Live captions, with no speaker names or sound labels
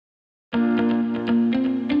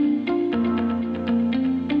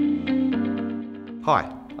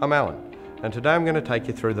Hi, I'm Alan, and today I'm going to take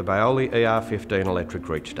you through the Baoli ER15 electric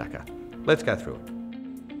reach stacker. Let's go through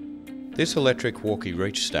it. This electric walkie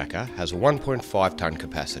reach stacker has a 1.5 tonne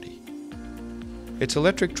capacity. Its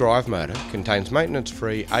electric drive motor contains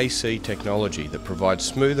maintenance-free AC technology that provides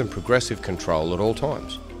smooth and progressive control at all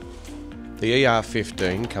times. The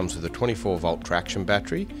ER15 comes with a 24 volt traction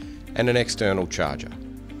battery and an external charger.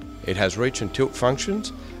 It has reach and tilt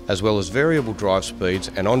functions, as well as variable drive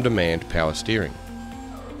speeds and on-demand power steering.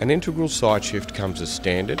 An integral side shift comes as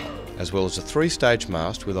standard, as well as a 3-stage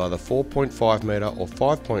mast with either 4.5 metre or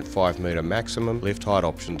 5.5 metre maximum lift height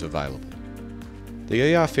options available. The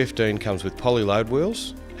ER15 comes with poly load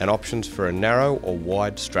wheels and options for a narrow or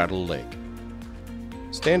wide straddle leg.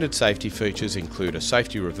 Standard safety features include a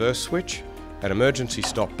safety reverse switch, an emergency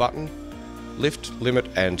stop button, lift, limit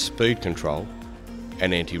and speed control,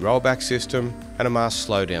 an anti-rollback system and a mast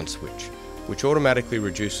slowdown switch, which automatically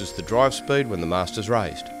reduces the drive speed when the mast is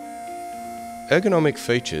raised. Ergonomic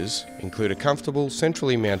features include a comfortable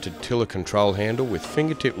centrally mounted tiller control handle with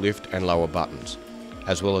fingertip lift and lower buttons,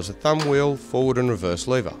 as well as a thumb wheel, forward and reverse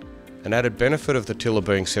lever. An added benefit of the tiller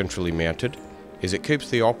being centrally mounted is it keeps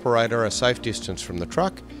the operator a safe distance from the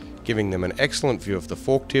truck, giving them an excellent view of the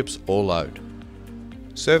fork tips or load.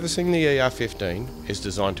 Servicing the ER15 is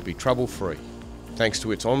designed to be trouble-free, thanks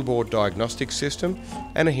to its onboard diagnostic system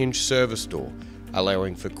and a hinged service door,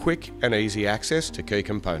 allowing for quick and easy access to key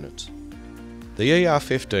components. The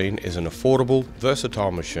ER15 is an affordable,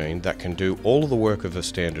 versatile machine that can do all of the work of a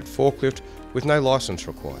standard forklift with no licence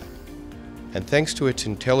required. And thanks to its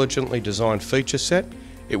intelligently designed feature set,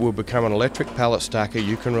 it will become an electric pallet stacker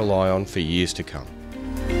you can rely on for years to come.